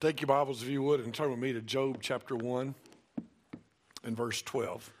Take your Bibles, if you would, and turn with me to Job chapter 1 and verse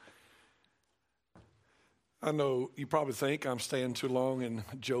 12. I know you probably think I'm staying too long in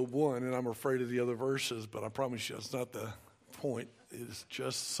Job 1 and I'm afraid of the other verses, but I promise you that's not the point. It is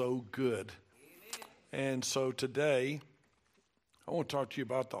just so good. And so today, I want to talk to you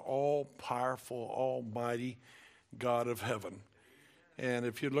about the all-powerful, almighty God of heaven. And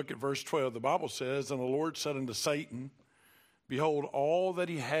if you look at verse 12, the Bible says, "And the Lord said unto Satan, Behold, all that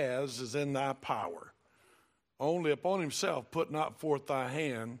he has is in thy power. Only upon himself put not forth thy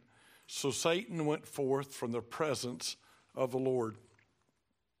hand. So Satan went forth from the presence of the Lord."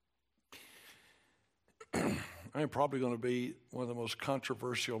 I'm probably going to be one of the most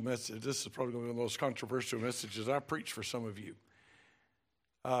controversial messages. This is probably going to be the most controversial messages I preach for some of you.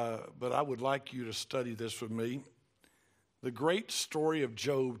 But I would like you to study this with me. The great story of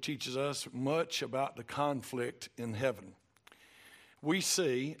Job teaches us much about the conflict in heaven. We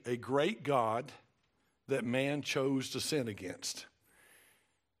see a great God that man chose to sin against.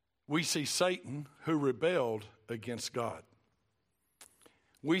 We see Satan who rebelled against God.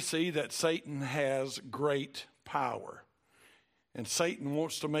 We see that Satan has great power, and Satan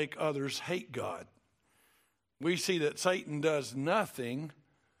wants to make others hate God. We see that Satan does nothing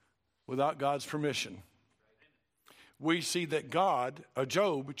without God's permission. We see that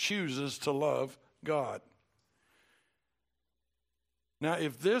Job chooses to love God. Now,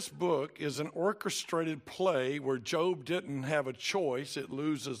 if this book is an orchestrated play where Job didn't have a choice, it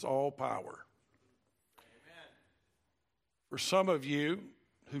loses all power. Amen. For some of you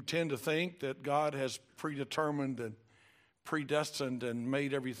who tend to think that God has predetermined and predestined and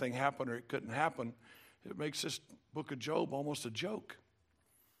made everything happen or it couldn't happen, it makes this book of Job almost a joke.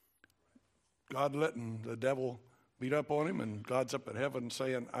 God letting the devil beat up on him, and God's up in heaven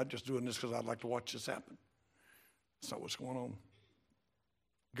saying, "I'm just doing this because I'd like to watch this happen." That's not what's going on.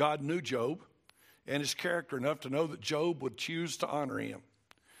 God knew Job and his character enough to know that Job would choose to honor him.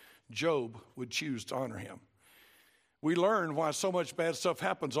 Job would choose to honor him. We learn why so much bad stuff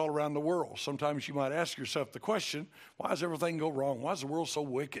happens all around the world. Sometimes you might ask yourself the question, why does everything go wrong? Why is the world so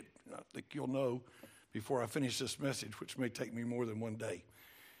wicked? I think you'll know before I finish this message, which may take me more than one day.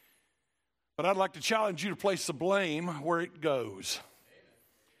 But I'd like to challenge you to place the blame where it goes.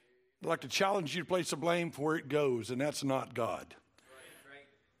 I'd like to challenge you to place the blame for where it goes, and that's not God.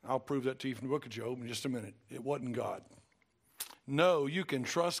 I'll prove that to you from the book of Job in just a minute. It wasn't God. No, you can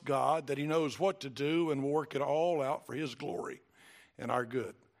trust God that he knows what to do and will work it all out for his glory and our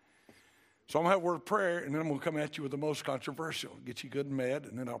good. So I'm going to have a word of prayer, and then I'm going to come at you with the most controversial, get you good and mad,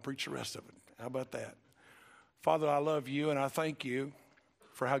 and then I'll preach the rest of it. How about that? Father, I love you, and I thank you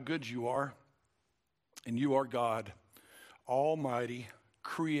for how good you are. And you are God, almighty,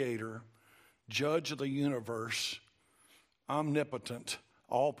 creator, judge of the universe, omnipotent,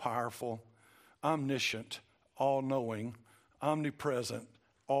 all-powerful, omniscient, all-knowing, omnipresent,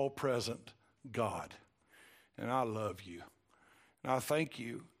 all-present God. And I love you. And I thank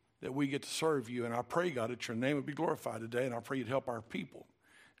you that we get to serve you. And I pray, God, that your name would be glorified today. And I pray you'd help our people.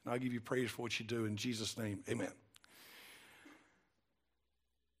 And I'll give you praise for what you do. In Jesus' name, amen.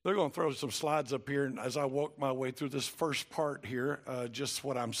 They're going to throw some slides up here, and as I walk my way through this first part here, just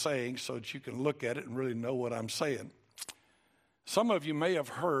what I'm saying so that you can look at it and really know what I'm saying. Some of you may have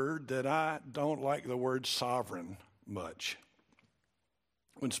heard that I don't like the word sovereign much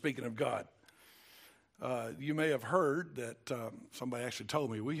when speaking of God. You may have heard that somebody actually told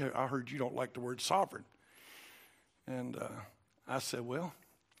me, I heard you don't like the word sovereign. And I said, well,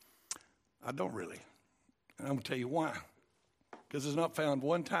 I don't really. And I'm going to tell you why. Because it's not found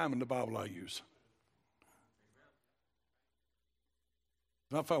one time in the Bible I use.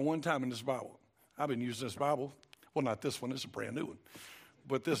 It's not found one time in this Bible. I've been using this Bible. Well, not this one. It's a brand new one.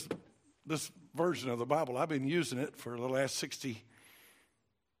 But this version of the Bible, I've been using it for the last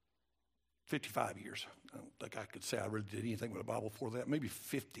 55 years. I don't think I could say I really did anything with the Bible before that. Maybe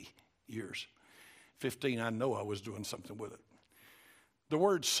 50 years. 15, I know I was doing something with it. The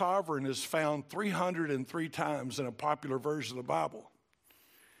word sovereign is found 303 times in a popular version of the Bible.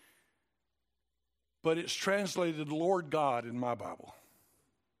 But it's translated Lord God in my Bible.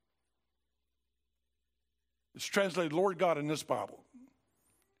 It's translated Lord God in this Bible.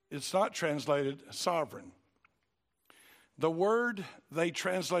 It's not translated sovereign. The word they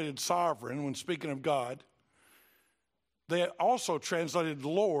translated sovereign when speaking of God, they also translated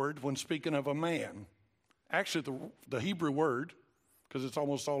Lord when speaking of a man. Actually, the Hebrew word, because it's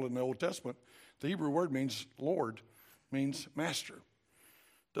almost all in the Old Testament, the Hebrew word means Lord, means master.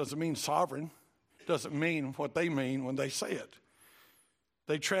 Doesn't mean sovereign. Doesn't mean what they mean when they say it.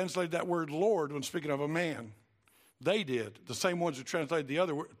 They translated that word Lord when speaking of a man. They did. The same ones who translated the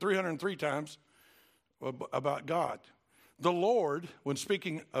other 303 times about God. The Lord, when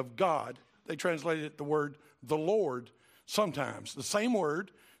speaking of God, they translated the word the Lord sometimes. The same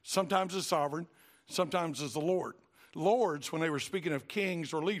word, sometimes as sovereign, sometimes as the Lord. Lords, when they were speaking of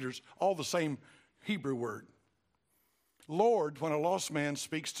kings or leaders, all the same Hebrew word. Lord, when a lost man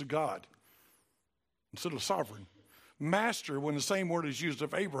speaks to God instead of sovereign. Master, when the same word is used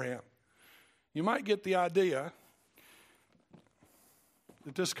of Abraham. You might get the idea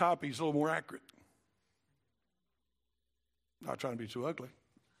that this copy is a little more accurate. Not trying to be too ugly.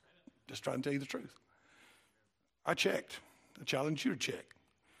 Just trying to tell you the truth. I checked. I challenge you to check.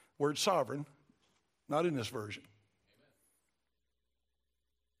 Word sovereign, not in this version.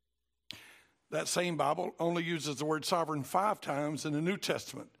 That same Bible only uses the word sovereign 5 times in the New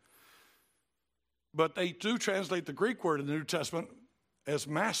Testament. But they do translate the Greek word in the New Testament as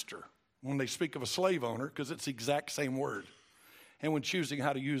master when they speak of a slave owner, because it's the exact same word. And when choosing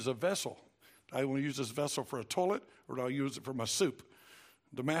how to use a vessel, do I want to use this vessel for a toilet or do I use it for my soup?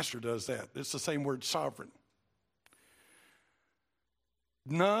 The master does that. It's the same word, sovereign.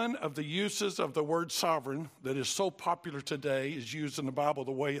 None of the uses of the word sovereign that is so popular today is used in the Bible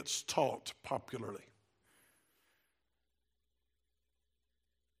the way it's taught popularly.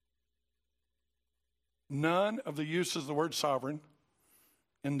 None of the uses of the word sovereign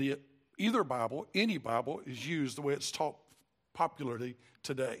in either Bible, any Bible, is used the way it's taught popularly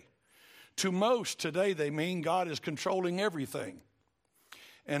today. To most today, they mean God is controlling everything.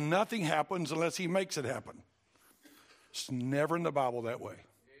 And nothing happens unless he makes it happen. It's never in the Bible that way.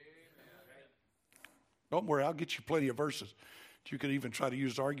 Don't worry, I'll get you plenty of verses that you could even try to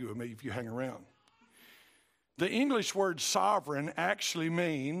use to argue with me if you hang around. The English word sovereign actually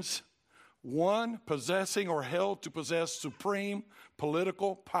means one possessing or held to possess supreme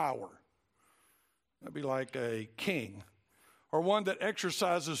political power. That'd be like a king. Or one that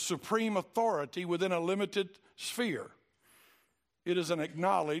exercises supreme authority within a limited sphere. It is an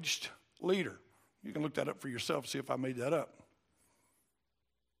acknowledged leader. You can look that up for yourself, see if I made that up.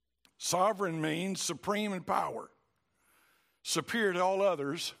 Sovereign means supreme in power, superior to all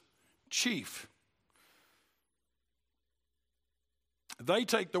others, chief. They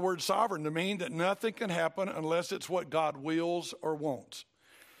take the word sovereign to mean that nothing can happen unless it's what God wills or wants.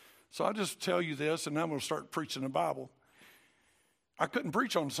 So I'll just tell you this, and then I'm going to start preaching the Bible. I couldn't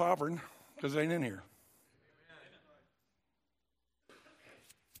preach on sovereign because it ain't in here.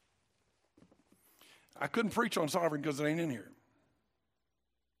 I couldn't preach on sovereign because it ain't in here.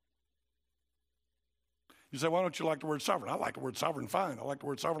 You say, why don't you like the word sovereign? I like the word sovereign fine. I like the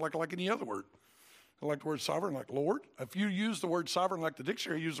word sovereign like I like any other word. I like the word sovereign like Lord. If you use the word sovereign like the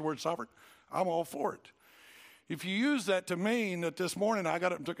dictionary uses the word sovereign, I'm all for it. If you use that to mean that this morning I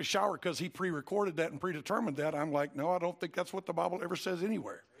got up and took a shower because he pre-recorded that and predetermined that, I'm like, no, I don't think that's what the Bible ever says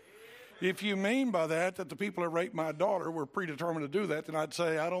anywhere. Amen. If you mean by that the people that raped my daughter were predetermined to do that, then I'd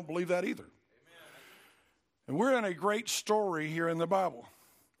say I don't believe that either. Amen. And we're in a great story here in the Bible.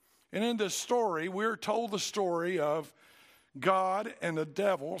 And in this story, we're told the story of God and the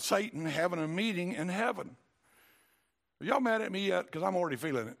devil, Satan, having a meeting in heaven. Are y'all mad at me yet? Because I'm already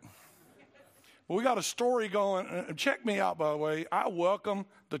feeling it. But we got a story going. And check me out, by the way. I welcome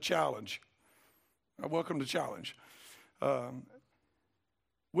the challenge. I welcome the challenge.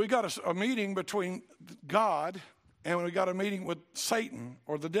 We got a meeting between God and we got a meeting with Satan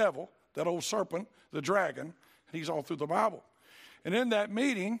or the devil, that old serpent, the dragon. He's all through the Bible. And in that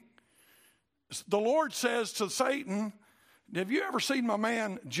meeting, the Lord says to Satan, have you ever seen my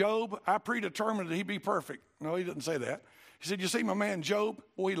man Job? I predetermined that he'd be perfect. No, he didn't say that. He said, you see my man Job?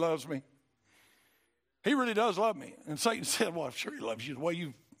 Boy, he loves me. He really does love me. And Satan said, well, I'm sure he loves you the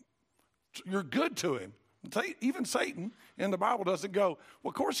way you're good to him. Even Satan in the Bible doesn't go,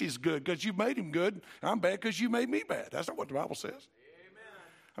 well, of course he's good because you made him good. I'm bad because you made me bad. That's not what the Bible says.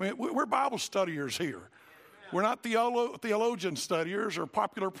 Amen. I mean, we're Bible studiers here. Amen. We're not theologian studiers or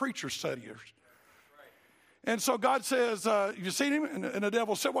popular preacher studiers. And so God says, you seen him? And the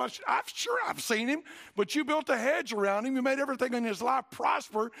devil said, well, I've seen him, but you built a hedge around him. You made everything in his life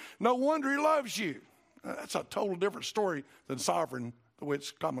prosper. No wonder he loves you. That's a total different story than sovereign, the way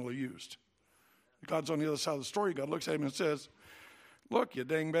it's commonly used. God's on the other side of the story. God looks at him and says, look, you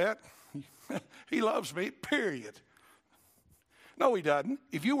dingbat, he loves me, period. No, he doesn't.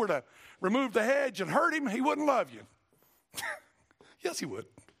 If you were to remove the hedge and hurt him, he wouldn't love you. Yes, he would.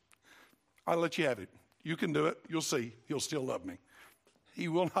 I'll let you have it. You can do it. You'll see. He'll still love me. He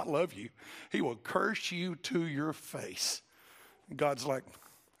will not love you. He will curse you to your face. And God's like,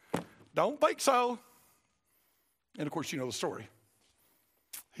 don't think so. And, of course, you know the story.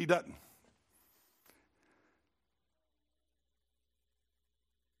 He doesn't.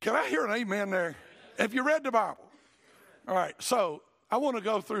 Can I hear an amen there? Have you read the Bible? All right, so I want to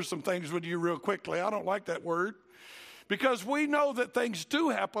go through some things with you real quickly. I don't like that word because we know that things do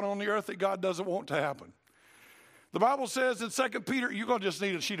happen on the earth that God doesn't want to happen. The Bible says in 2 Peter, you're going to just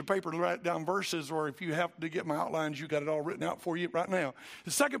need a sheet of paper to write down verses, or if you have to get my outlines, you got it all written out for you right now.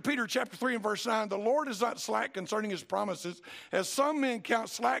 In 2 Peter chapter 3 and verse 9, the Lord is not slack concerning his promises, as some men count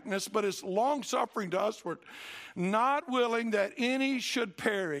slackness, but is long-suffering to usward, not willing that any should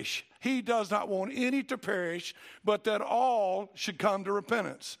perish. He does not want any to perish, but that all should come to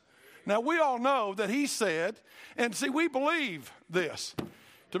repentance. Now, we all know that he said, and see, we believe this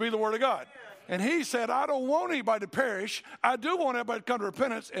to be the word of God. And he said, I don't want anybody to perish. I do want everybody to come to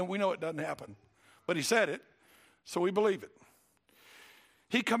repentance. And we know it doesn't happen. But he said it, so we believe it.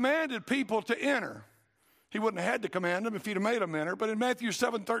 He commanded people to enter. He wouldn't have had to command them if he'd have made them enter. But in Matthew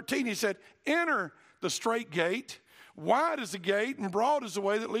 7:13, he said, enter the straight gate. Wide is the gate, and broad is the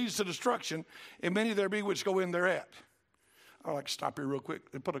way that leads to destruction. And many there be which go in thereat. I'd like to stop here real quick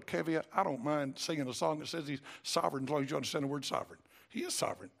and put a caveat. I don't mind singing a song that says he's sovereign as long as you understand the word sovereign. He is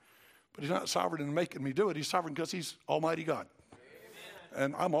sovereign. But he's not sovereign in making me do it. He's sovereign because he's Almighty God. Amen.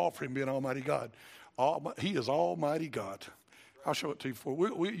 And I'm all for him being Almighty God. He is Almighty God. I'll show it to you.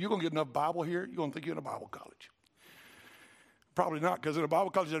 You're going to get enough Bible here, you're going to think you're in a Bible college. Probably not, because in a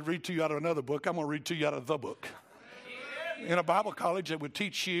Bible college, I'd read to you out of another book. I'm going to read to you out of the book. Amen. In a Bible college, they would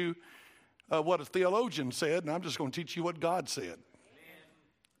teach you what a theologian said, and I'm just going to teach you what God said.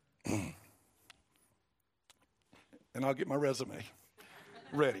 And I'll get my resume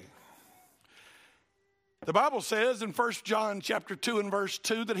ready. The Bible says in 1 John chapter 2 and verse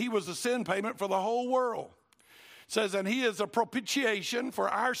 2 that he was the sin payment for the whole world. It says, and he is a propitiation for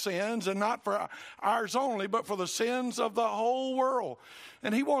our sins, and not for ours only, but for the sins of the whole world.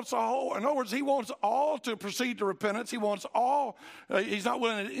 And he wants in other words, he wants all to proceed to repentance. He wants all, he's not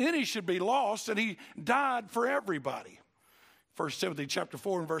willing that any should be lost, and he died for everybody. 1 Timothy chapter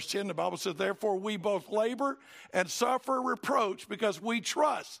 4 and verse 10, the Bible says, therefore we both labor and suffer reproach because we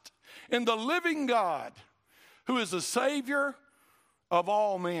trust in the living God, who is the Savior of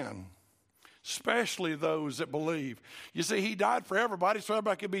all men, especially those that believe. You see, he died for everybody so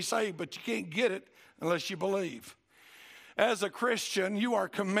everybody can be saved, but you can't get it unless you believe. As a Christian, you are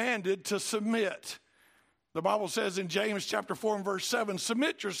commanded to submit. The Bible says in James chapter 4 and verse 7,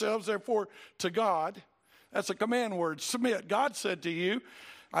 submit yourselves therefore to God. That's a command word, submit. God said to you,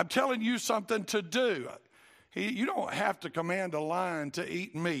 I'm telling you something to do. You don't have to command a lion to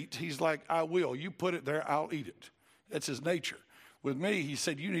eat meat. He's like, I will. You put it there, I'll eat it. That's his nature. With me, he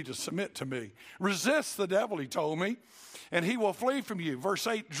said, you need to submit to me. Resist the devil, he told me, and he will flee from you. Verse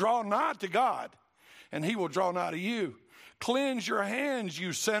 8, draw nigh to God, and he will draw nigh to you. Cleanse your hands,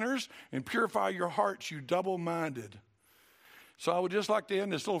 you sinners, and purify your hearts, you double-minded. So I would just like to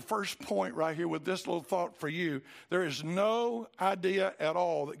end this little first point right here with this little thought for you. There is no idea at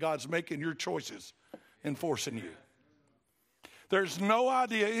all that God's making your choices and forcing you. There's no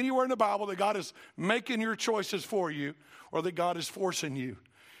idea anywhere in the Bible that God is making your choices for you or that God is forcing you.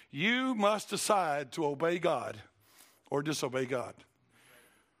 You must decide to obey God or disobey God.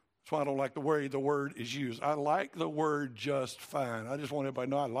 That's why I don't like the way the word is used. I like the word just fine. I just want everybody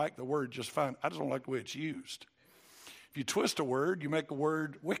to know I like the word just fine. I just don't like the way it's used. If you twist a word, you make a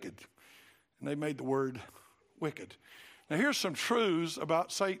word wicked. And they made the word wicked. Now here's some truths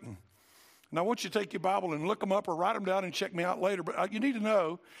about Satan. And I want you to take your Bible and look them up or write them down and check me out later. But you need to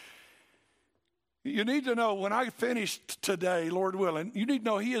know when I finish today, Lord willing, you need to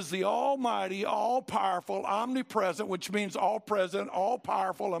know he is the almighty, all-powerful, omnipresent, which means all-present,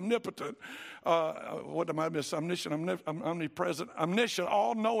 all-powerful, omnipotent. What am I missing? Omniscient, omnipresent, omniscient,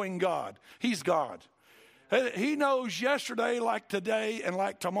 all-knowing God. He's God. He knows yesterday like today and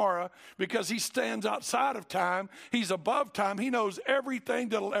like tomorrow because he stands outside of time. He's above time. He knows everything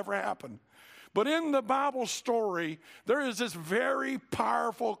that will ever happen. But in the Bible story, there is this very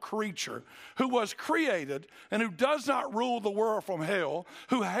powerful creature who was created and who does not rule the world from hell,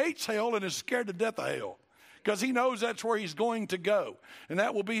 who hates hell and is scared to death of hell because he knows that's where he's going to go. And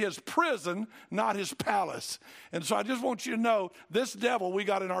that will be his prison, not his palace. And so I just want you to know this devil we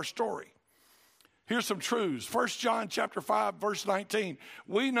got in our story. Here's some truths. 1 John chapter 5, verse 19.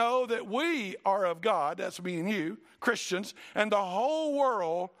 We know that we are of God, that's me and you, Christians, and the whole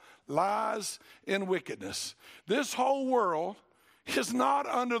world lies in wickedness. This whole world is not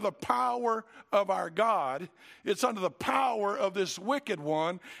under the power of our God. It's under the power of this wicked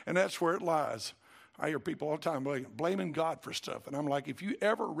one, and that's where it lies. I hear people all the time blaming God for stuff, and I'm like, if you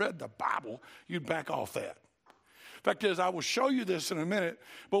ever read the Bible, you'd back off that. Fact is, I will show you this in a minute,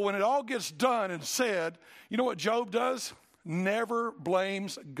 but when it all gets done and said, you know what Job does? never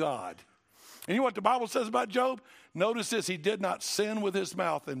blames God. And you know what the Bible says about Job? Notice this, he did not sin with his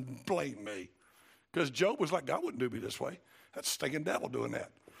mouth and blame me. Because Job was like, God wouldn't do me this way. That's a stinking devil doing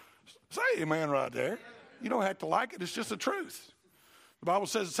that. Say amen right there. You don't have to like it. It's just the truth. The Bible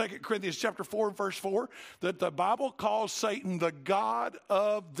says in 2 Corinthians chapter 4 and verse 4 that the Bible calls Satan the god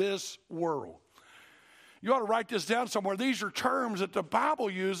of this world. You ought to write this down somewhere. These are terms that the Bible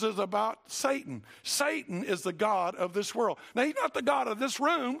uses about Satan. Satan is the god of this world. Now, he's not the god of this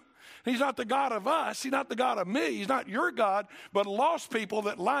room. He's not the God of us. He's not the God of me. He's not your God, but lost people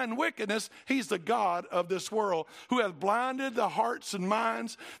that lie in wickedness. He's the God of this world who has blinded the hearts and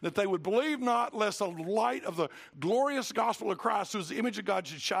minds that they would believe not, lest the light of the glorious gospel of Christ, who is the image of God,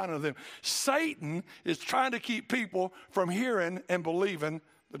 should shine on them. Satan is trying to keep people from hearing and believing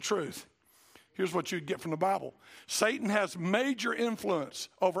the truth. Here's what you get from the Bible. Satan has major influence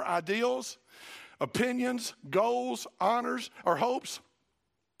over ideals, opinions, goals, honors, or hopes,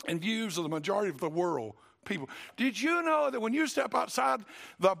 and views of the majority of the world people. Did you know that when you step outside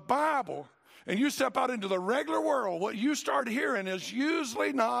the Bible and you step out into the regular world, what you start hearing is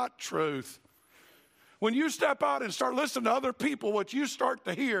usually not truth? When you step out and start listening to other people, what you start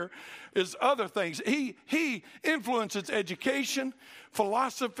to hear is other things. He influences education,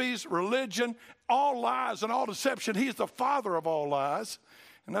 philosophies, religion, all lies and all deception. He's the father of all lies.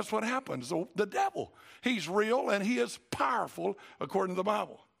 And that's what happens. The devil, he's real and he is powerful according to the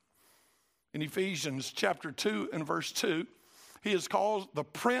Bible. In Ephesians chapter 2 and verse 2, he is called the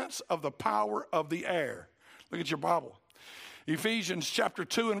prince of the power of the air. Look at your Bible. Ephesians chapter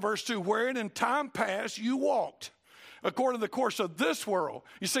 2 and verse 2, wherein in time past you walked according to the course of this world.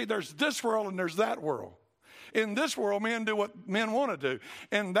 You see, there's this world and there's that world. In this world, men do what men want to do.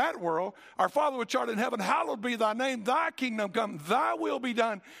 In that world, our Father which art in heaven, hallowed be thy name, thy kingdom come, thy will be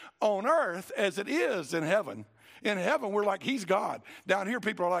done on earth as it is in heaven. In heaven, we're like, he's God. Down here,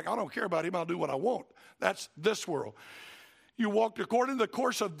 people are like, I don't care about him, I'll do what I want. That's this world. You walked according to the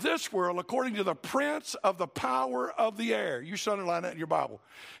course of this world, according to the prince of the power of the air. You should underline that in your Bible.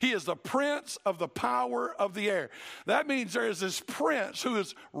 He is the prince of the power of the air. That means there is this prince who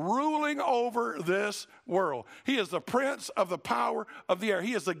is ruling over this world. He is the prince of the power of the air.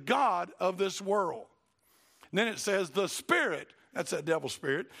 He is the God of this world. And then it says the spirit, that's that devil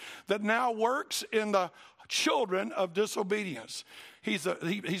spirit, that now works in the children of disobedience. He's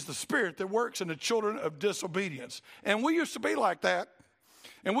the spirit that works in the children of disobedience. And we used to be like that.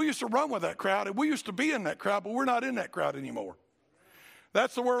 And we used to run with that crowd. And we used to be in that crowd, but we're not in that crowd anymore.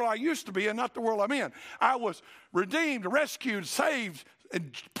 That's the world I used to be in, not the world I'm in. I was redeemed, rescued, saved,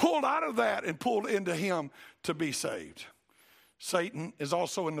 and pulled out of that and pulled into him to be saved. Satan is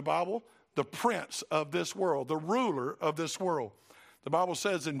also in the Bible the prince of this world, the ruler of this world. The Bible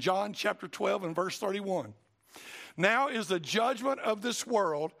says in John chapter 12 and verse 31, now is the judgment of this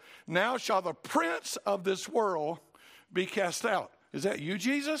world. Now shall the prince of this world be cast out. Is that you,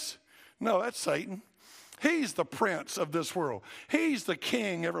 Jesus? No, that's Satan. He's the prince of this world. He's the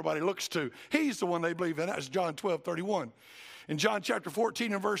king everybody looks to. He's the one they believe in. That's John 12:31. In John chapter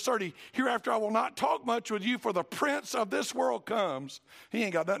 14 and verse 30, hereafter I will not talk much with you, for the prince of this world comes. He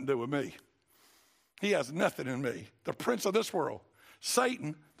ain't got nothing to do with me. He has nothing in me. The prince of this world.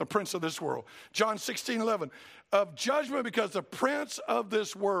 Satan, the prince of this world. John 16:11, of judgment because the prince of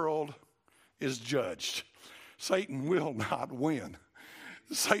this world is judged. Satan will not win.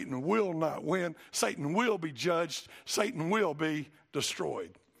 Satan will not win. Satan will be judged. Satan will be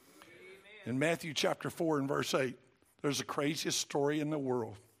destroyed. Amen. In Matthew chapter 4 and verse 8, there's the craziest story in the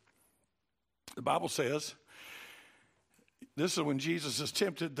world. The Bible says, this is when Jesus is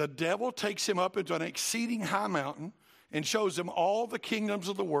tempted. The devil takes him up into an exceeding high mountain and shows him all the kingdoms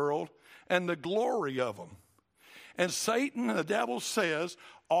of the world and the glory of them. And Satan, the devil, says,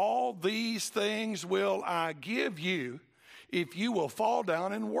 all these things will I give you if you will fall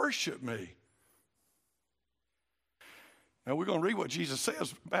down and worship me. Now we're going to read what Jesus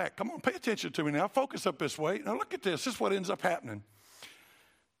says back. Come on, pay attention to me now. Focus up this way. Now look at this. This is what ends up happening.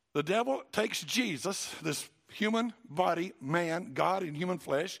 The devil takes Jesus, this human body, man, God in human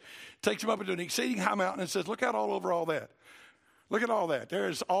flesh, takes him up into an exceeding high mountain and says, look out all over all that. Look at all that.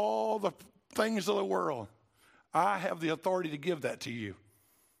 There's all the things of the world. I have the authority to give that to you.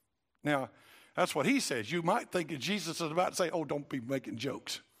 Now, that's what he says. You might think that Jesus is about to say, oh, don't be making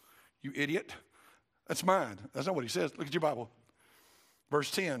jokes, you idiot. That's mine. That's not what he says. Look at your Bible. Verse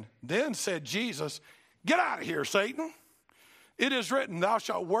 10, then said Jesus, get out of here, Satan. It is written, thou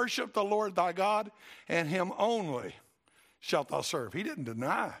shalt worship the Lord thy God, and him only shalt thou serve. He didn't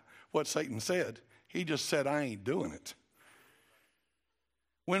deny what Satan said. He just said, I ain't doing it.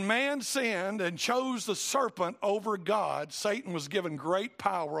 When man sinned and chose the serpent over God, Satan was given great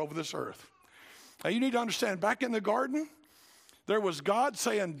power over this earth. Now you need to understand, back in the garden, there was God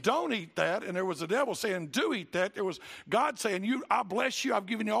saying, don't eat that, and there was the devil saying, do eat that. There was God saying, I bless you, I've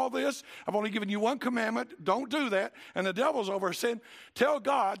given you all this, I've only given you one commandment, don't do that. And the devil's over saying, tell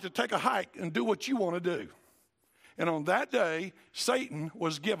God to take a hike and do what you want to do. And on that day, Satan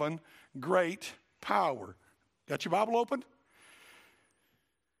was given great power. Got your Bible open?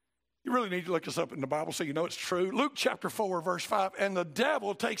 You really need to look this up in the Bible so you know it's true. Luke chapter 4, verse 5. And the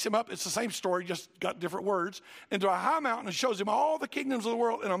devil takes him up. It's the same story, just got different words. Into a high mountain and shows him all the kingdoms of the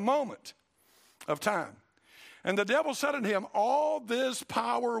world in a moment of time. And the devil said unto him, all this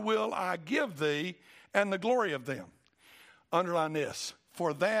power will I give thee, and the glory of them. Underline this.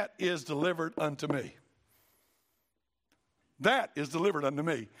 For that is delivered unto me. That is delivered unto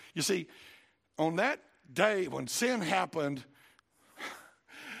me. You see, on that day when sin happened,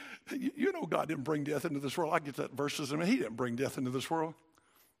 you know God didn't bring death into this world. I get that verses. I mean, he didn't bring death into this world.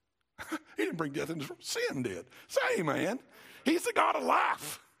 He didn't bring death into this world. Sin did. Say amen. He's the God of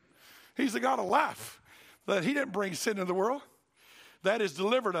life. He's the God of life. That he didn't bring sin into the world. That is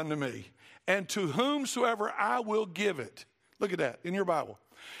delivered unto me. And to whomsoever I will give it. Look at that in your Bible.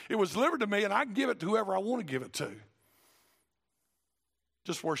 It was delivered to me, and I can give it to whoever I want to give it to.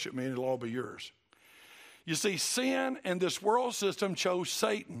 Just worship me, and it'll all be yours. You see, sin and this world system chose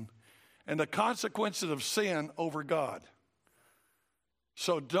Satan and the consequences of sin over God.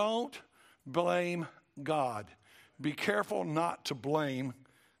 So don't blame God. Be careful not to blame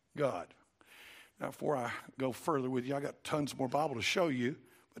God. Now, before I go further with you, I got tons more Bible to show you,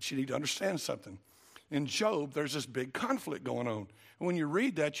 but you need to understand something. In Job, there's this big conflict going on. And when you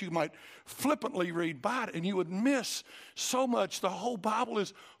read that, you might flippantly read by it, and you would miss so much. The whole Bible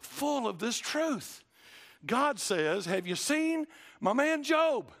is full of this truth. God says, have you seen my man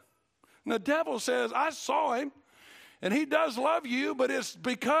Job? And the devil says, I saw him, and he does love you, but it's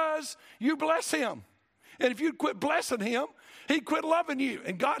because you bless him. And if you'd quit blessing him, he'd quit loving you.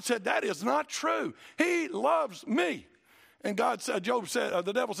 And God said, that is not true. He loves me. And God said,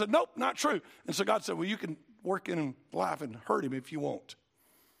 the devil said, nope, not true. And so God said, well, you can work in life and hurt him if you want.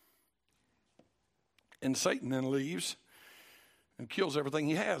 And Satan then leaves and kills everything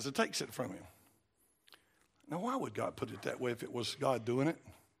he has and takes it from him. Now, why would God put it that way if it was God doing it?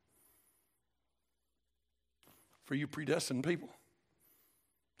 For you predestined people.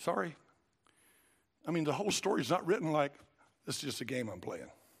 Sorry. I mean, the whole story is not written like, this is just a game I'm playing.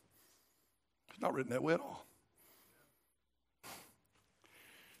 It's not written that way at all.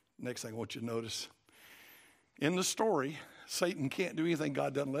 Next thing I want you to notice. In the story, Satan can't do anything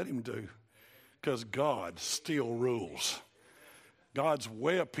God doesn't let him do because God still rules. God's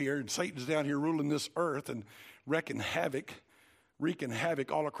way up here, and Satan's down here ruling this earth and wreaking havoc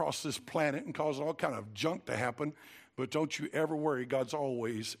all across this planet and causing all kind of junk to happen. But don't you ever worry, God's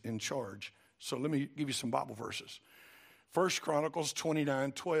always in charge. So let me give you some Bible verses. 1 Chronicles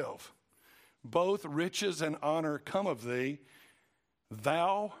 29:12. Both riches and honor come of thee.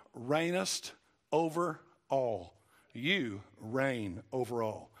 Thou reignest over all. You reign over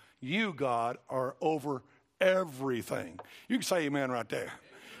all. You, God, are over everything. You can say amen right there.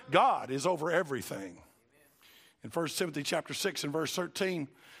 God is over everything. In 1 Timothy chapter 6 and verse 13,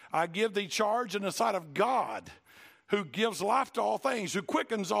 I give thee charge in the sight of God, who gives life to all things, who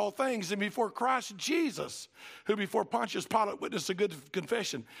quickens all things, and before Christ Jesus, who before Pontius Pilate witnessed a good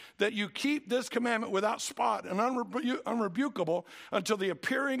confession, that you keep this commandment without spot and unrebukable until the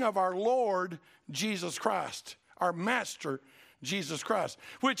appearing of our Lord Jesus Christ, our Master Jesus Christ,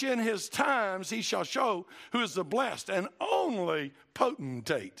 which in his times he shall show who is the blessed and only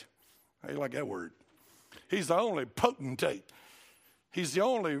potentate. How you like that word? He's the only potentate. He's the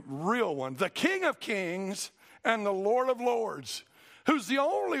only real one, the King of kings and the Lord of lords, who's the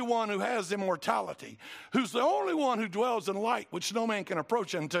only one who has immortality, who's the only one who dwells in light, which no man can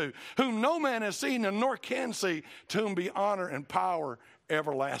approach unto, whom no man has seen and nor can see, to whom be honor and power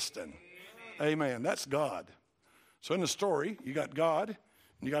everlasting. Amen. That's God. So in the story, you got God and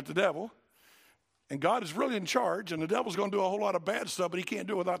you got the devil. And God is really in charge, and the devil's going to do a whole lot of bad stuff, but he can't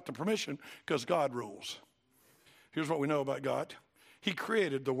do it without the permission because God rules. Here's what we know about God. He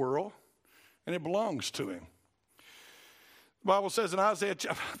created the world, and it belongs to him. The Bible says in Isaiah,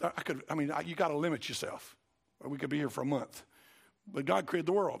 you got to limit yourself. We could be here for a month. But God created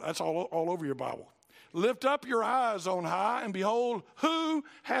the world. That's all over your Bible. Lift up your eyes on high, and behold, who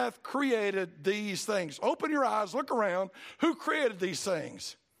hath created these things? Open your eyes, look around. Who created these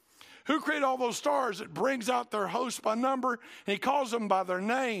things? Who created all those stars that brings out their host by number? And he calls them by their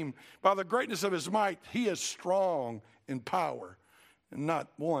name, by the greatness of his might. He is strong in power. and not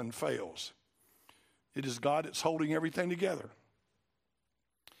one fails. It is God that's holding everything together.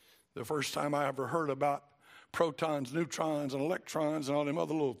 The first time I ever heard about protons, neutrons, and electrons and all them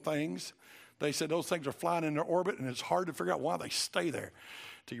other little things, they said those things are flying in their orbit, and it's hard to figure out why they stay there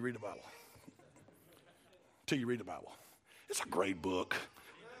till you read the Bible. Till you read the Bible. It's a great book.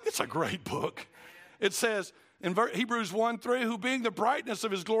 It's a great book. It says in Hebrews 1:3, who being the brightness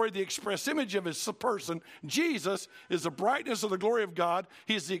of his glory, the express image of his person, Jesus is the brightness of the glory of God.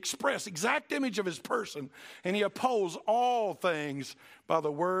 He is the express, exact image of his person, and he upholds all things by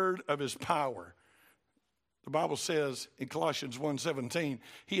the word of his power. The Bible says in Colossians 1:17,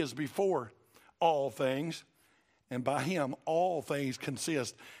 he is before all things, and by him all things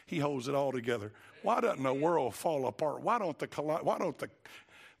consist. He holds it all together. Why doesn't the world fall apart? Why don't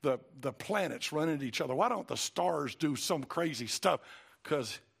the planets run into each other? Why don't the stars do some crazy stuff?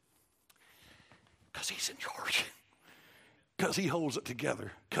 Because he's in charge. Because he holds it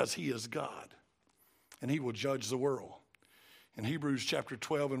together. Because he is God. And he will judge the world. In Hebrews chapter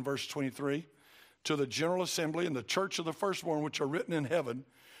 12 and verse 23, to the general assembly and the church of the firstborn which are written in heaven,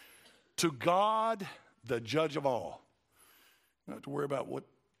 to God, the judge of all. You don't have to worry about what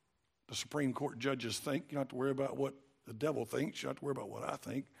the Supreme Court judges think. You don't have to worry about what the devil thinks. You don't have to worry about what I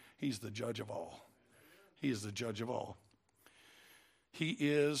think. He's the judge of all. He is the judge of all. He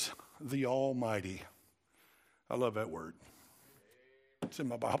is the Almighty. I love that word. It's in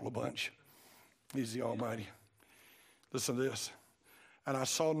my Bible a bunch. He's the Almighty. Listen to this. And I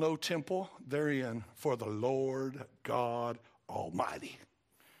saw no temple therein for the Lord God Almighty.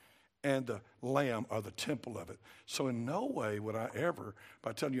 And the Lamb are the temple of it. So in no way would I ever,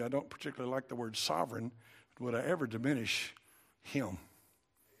 by telling you I don't particularly like the word sovereign, would I ever diminish him.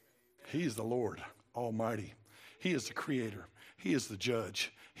 He's the Lord Almighty. He is the creator. He is the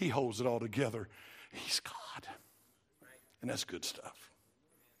judge. He holds it all together. He's God. And that's good stuff.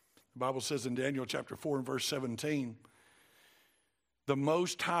 The Bible says in Daniel chapter 4 and verse 17, the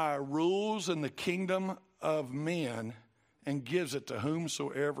Most High rules in the kingdom of men and gives it to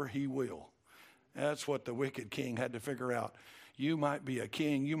whomsoever he will. That's what the wicked king had to figure out. You might be a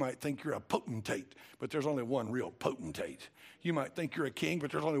king. You might think you're a potentate, but there's only one real potentate. You might think you're a king,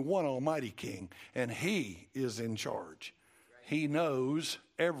 but there's only one almighty king, and he is in charge. He knows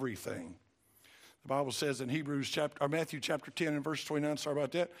everything. The Bible says in Matthew chapter 10 and verse 29, sorry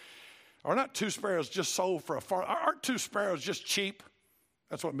about that, are not two sparrows just sold for a farthing? Aren't two sparrows just cheap?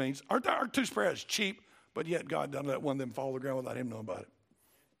 That's what it means. Aren't two sparrows cheap? But yet God doesn't let one of them fall to the ground without him knowing about it.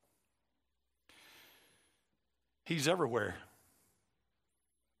 He's everywhere.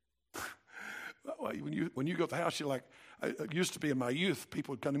 When you go to the house, you're like, it used to be in my youth,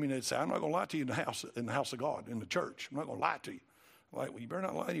 people would come to me and they'd say, I'm not going to lie to you in the house of God, in the church. I'm not going to lie to you. I'm like, well, you better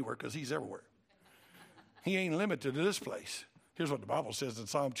not lie anywhere because he's everywhere. He ain't limited to this place. Here's what the Bible says in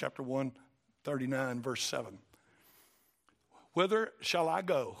Psalm chapter 139, verse 7. Whither shall I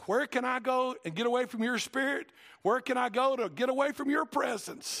go? Where can I go and get away from your spirit? Where can I go to get away from your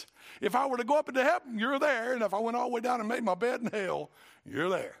presence? If I were to go up into heaven, you're there. And if I went all the way down and made my bed in hell, you're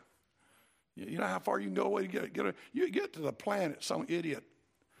there. You know how far you can go away to get you get to the planet, some idiot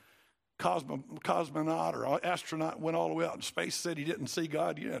cosmonaut or astronaut went all the way out in space, said he didn't see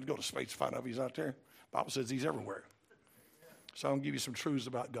God. You don't have to go to space to find out if he's out there. The Bible says he's everywhere. So I'm going to give you some truths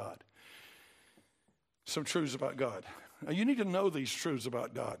about God. Some truths about God. Now, you need to know these truths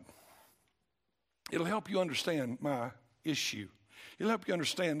about God. It'll help you understand my issue. It'll help you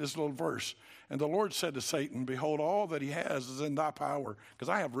understand this little verse. And the Lord said to Satan, behold, all that he has is in thy power. Because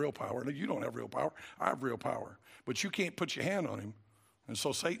I have real power. You don't have real power. I have real power. But you can't put your hand on him. And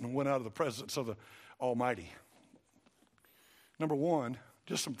so Satan went out of the presence of the Almighty. Number one,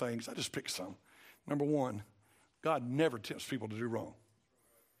 just some things. I just picked some. Number one, God never tempts people to do wrong.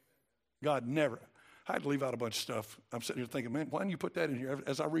 God never. I had to leave out a bunch of stuff. I'm sitting here thinking, man, why didn't you put that in here?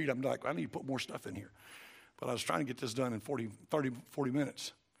 As I read, I'm like, I need to put more stuff in here. But I was trying to get this done in 40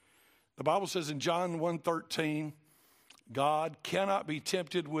 minutes. The Bible says in John 1:13, God cannot be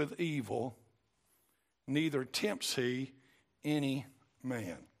tempted with evil, neither tempts he any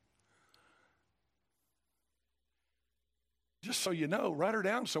man. Just so you know, write her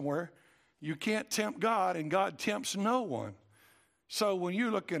down somewhere. You can't tempt God, and God tempts no one. So when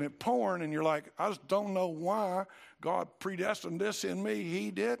you're looking at porn and you're like, I just don't know why God predestined this in me.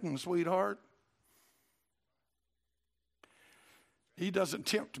 He didn't, sweetheart. He doesn't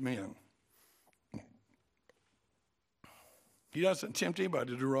tempt men. He doesn't tempt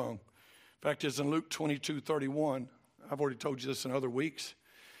anybody to do wrong. In fact, it's in Luke 22:31. I've already told you this in other weeks.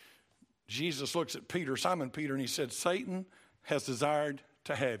 Jesus looks at Peter, Simon Peter, and he said, Satan has desired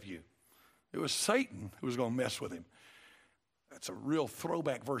to have you. It was Satan who was going to mess with him. That's a real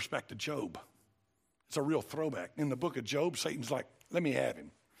throwback verse back to Job. It's a real throwback. In the book of Job, Satan's like, let me have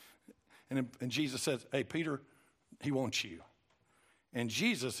him. And Jesus says, hey, Peter, he wants you. And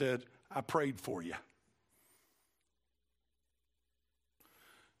Jesus said, I prayed for you.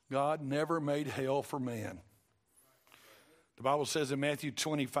 God never made hell for man. The Bible says in Matthew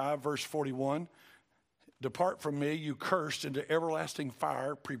 25, verse 41, depart from me, you cursed, into everlasting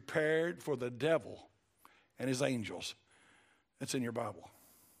fire prepared for the devil and his angels. That's in your Bible.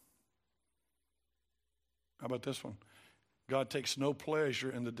 How about this one? God takes no pleasure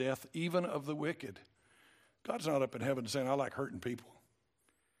in the death even of the wicked. God's not up in heaven saying, I like hurting people.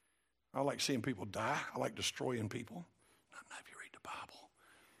 I like seeing people die. I like destroying people. Not if you read the Bible.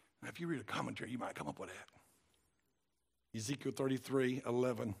 Now, if you read a commentary, you might come up with that. Ezekiel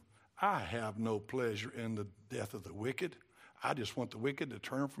 33:11. I have no pleasure in the death of the wicked. I just want the wicked to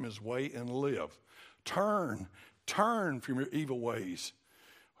turn from his way and live. Turn from your evil ways.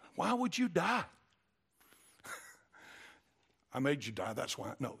 Why would you die? I made you die, that's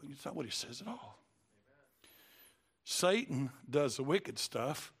why. No, it's not what he says at all. Satan does the wicked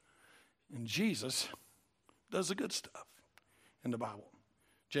stuff, and Jesus does the good stuff in the Bible.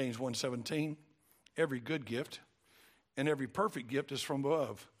 James 1:17, every good gift and every perfect gift is from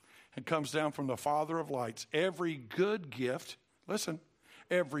above and comes down from the Father of lights. Every good gift, listen,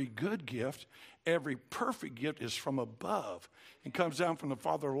 every good gift, every perfect gift is from above and comes down from the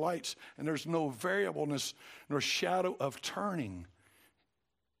Father of lights, and there's no variableness nor shadow of turning.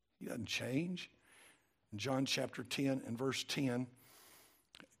 He doesn't change. In John chapter 10 and verse 10,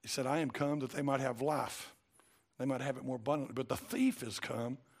 he said, I am come that they might have life. They might have it more abundantly. But the thief has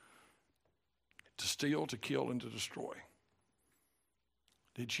come to steal, to kill, and to destroy.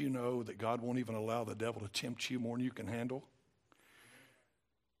 Did you know that God won't even allow the devil to tempt you more than you can handle?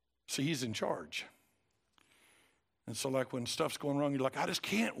 See, he's in charge. And so like when stuff's going wrong, you're like, I just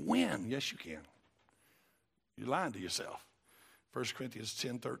can't win. Yes, you can. You're lying to yourself. 1 Corinthians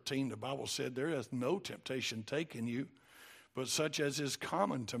 10:13, the Bible said, there is no temptation taken you, but such as is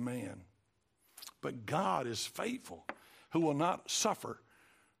common to man. But God is faithful, who will not suffer,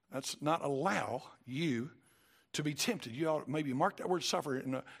 that's not allow you to be tempted. You ought to maybe mark that word suffer,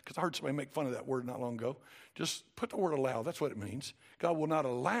 because I heard somebody make fun of that word not long ago. Just put the word allow, that's what it means. God will not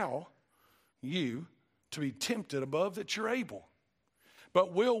allow you to be tempted above that you're able,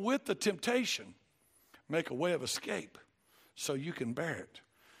 but will with the temptation make a way of escape so you can bear it.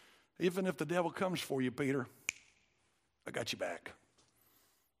 Even if the devil comes for you, Peter, I got you back.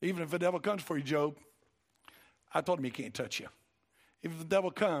 Even if the devil comes for you, Job, I told him he can't touch you. If the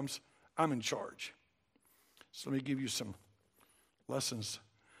devil comes, I'm in charge. So let me give you some lessons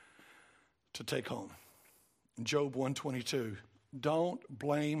to take home. In Job 1:22, don't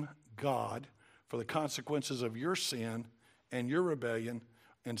blame God for the consequences of your sin and your rebellion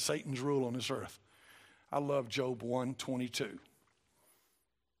and Satan's rule on this earth. I love Job 1:22.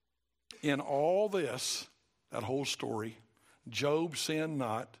 In all this, that whole story, Job sinned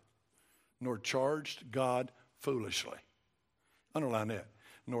not, nor charged God foolishly. Underline that.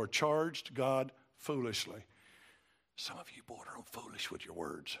 Nor charged God foolishly. Some of you border on foolish with your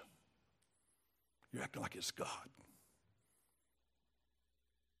words. You're acting like it's God.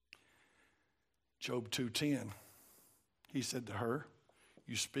 Job 2:10, he said to her,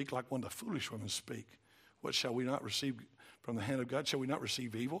 you speak like one of the foolish women speak. What shall we not receive from the hand of God? Shall we not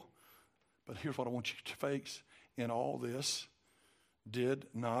receive evil? But here's what I want you to face. In all this, did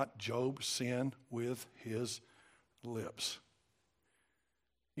not Job sin with his lips?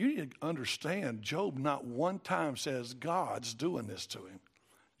 You need to understand, Job not one time says God's doing this to him.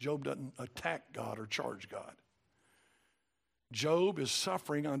 Job doesn't attack God or charge God. Job is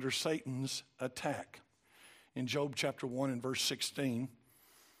suffering under Satan's attack. In Job chapter 1 and verse 16,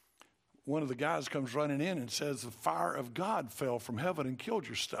 one of the guys comes running in and says, the fire of God fell from heaven and killed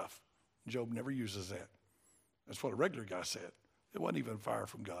your stuff. Job never uses that. That's what a regular guy said. It wasn't even fire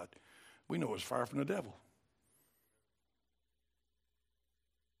from God. We know it was fire from the devil.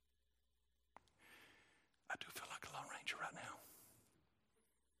 I do feel like a Lone Ranger right now.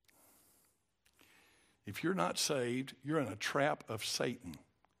 If you're not saved, you're in a trap of Satan.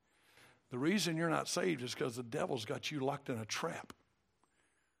 The reason you're not saved is because the devil's got you locked in a trap.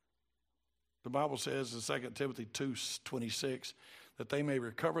 The Bible says in 2 Timothy 2:26 that they may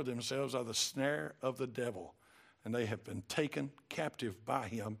recover themselves out of the snare of the devil, and they have been taken captive by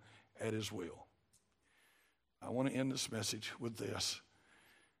him at his will. I want to end this message with this.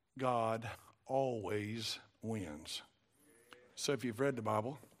 God always wins. So if you've read the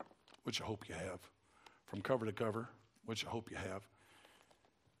Bible, which I hope you have, from cover to cover, which I hope you have,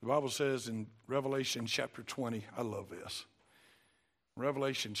 the Bible says in Revelation chapter 20, I love this.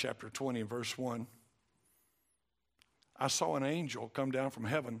 Revelation chapter 20 and verse 1. I saw an angel come down from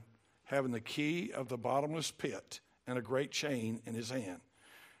heaven having the key of the bottomless pit and a great chain in his hand.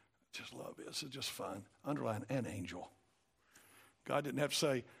 Just love this. It's just fun. Underline an angel. God didn't have to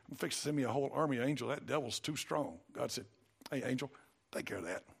say, I'm fixing to send me a whole army of angels. That devil's too strong. God said, hey, angel, take care of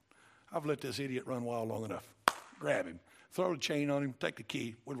that. I've let this idiot run wild long enough. Grab him. Throw the chain on him. Take the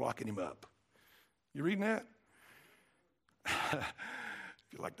key. We're locking him up. You reading that? If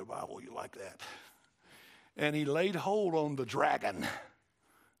you like the Bible, you like that. And he laid hold on the dragon,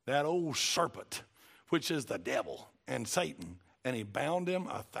 that old serpent, which is the devil and Satan, and he bound him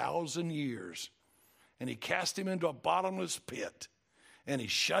 1,000 years. And he cast him into a bottomless pit, and he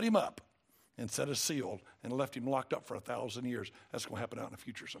shut him up and set a seal and left him locked up for 1,000 years. That's going to happen out in the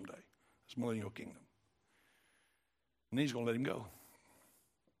future someday. It's millennial kingdom. And he's going to let him go.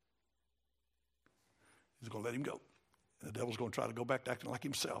 He's going to let him go. And the devil's going to try to go back to acting like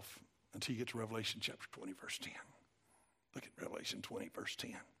himself until you get to Revelation chapter 20, verse 10. Look at Revelation 20, verse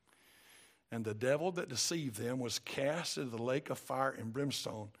 10. And the devil that deceived them was cast into the lake of fire and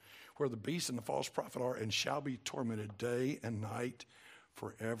brimstone, where the beast and the false prophet are, and shall be tormented day and night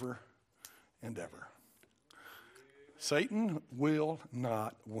forever and ever. Satan will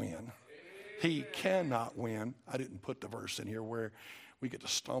not win. He cannot win. I didn't put the verse in here where we get to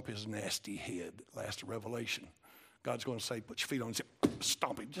stomp his nasty head, last Revelation. God's going to say, put your feet on him,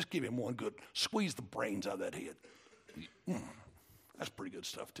 stomp him. Just give him one good, squeeze the brains out of that head. That's pretty good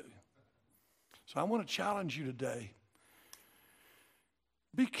stuff too. So I want to challenge you today.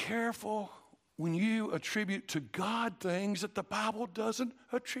 Be careful when you attribute to God things that the Bible doesn't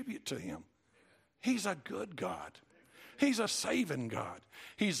attribute to him. He's a good God. He's a saving God.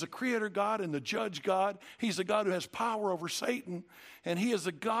 He's the creator God and the judge God. He's the God who has power over Satan. And he is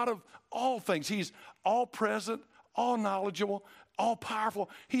the God of all things. He's all present, all knowledgeable, all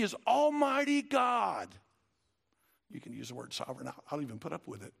powerful. He is Almighty God. You can use the word sovereign. I'll even put up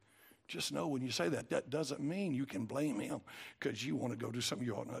with it. Just know when you say that, that doesn't mean you can blame him because you want to go do something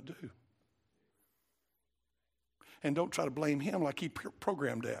you ought not do. And don't try to blame him like he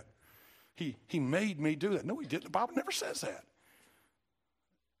programmed that. He made me do that. No, he didn't. The Bible never says that.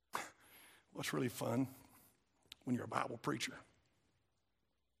 What's really fun when you're a Bible preacher?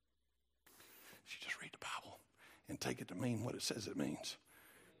 You just read the Bible and take it to mean what it says it means.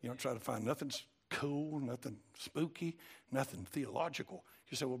 You don't try to find nothing cool, nothing spooky, nothing theological.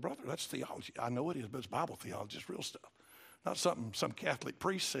 You say, well, brother, that's theology. I know it is, but it's Bible theology. It's real stuff. Not something some Catholic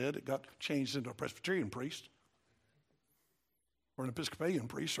priest said. It got changed into a Presbyterian priest or an Episcopalian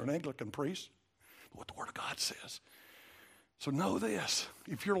priest or an Anglican priest. What the Word of God says. So know this.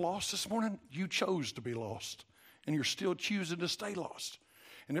 If you're lost this morning, you chose to be lost. And you're still choosing to stay lost.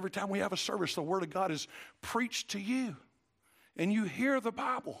 And every time we have a service, the Word of God is preached to you. And you hear the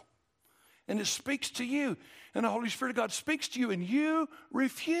Bible. And it speaks to you. And the Holy Spirit of God speaks to you. And you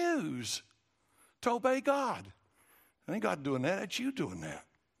refuse to obey God. It ain't God doing that. It's you doing that.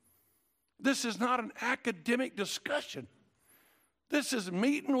 This is not an academic discussion. This is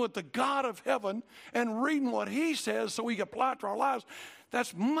meeting with the God of heaven and reading what he says so we can apply it to our lives.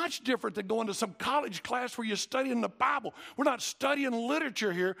 That's much different than going to some college class where you're studying the Bible. We're not studying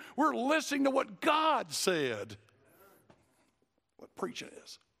literature here. We're listening to what God said. What preaching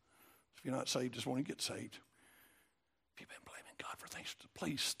is. If you're not saved, just want to get saved. If you've been blaming God for things,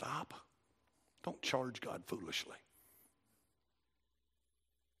 please stop. Don't charge God foolishly.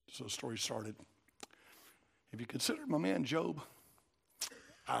 So the story started. Have you considered my man Job?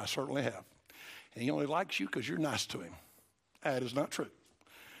 I certainly have. And he only likes you because you're nice to him. That is not true.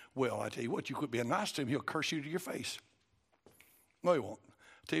 Well, I tell you what, you quit being nice to him, he'll curse you to your face. No, he won't.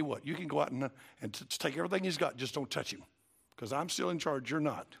 I tell you what, you can go out and take everything he's got, just don't touch him. Because I'm still in charge, you're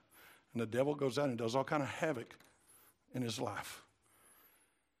not. And the devil goes out and does all kind of havoc in his life.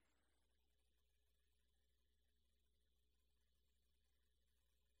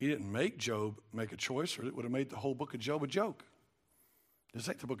 He didn't make Job make a choice, or it would have made the whole book of Job a joke. This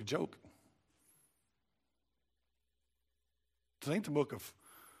ain't the book of joke. This ain't the book of,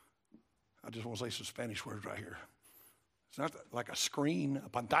 I just want to say some Spanish words right here. It's not like a screen, a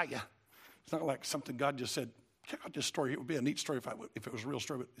pantalla. It's not like something God just said, check out this story. It would be a neat story if it was a real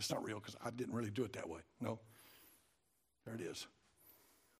story, but it's not real because I didn't really do it that way. No. There it is.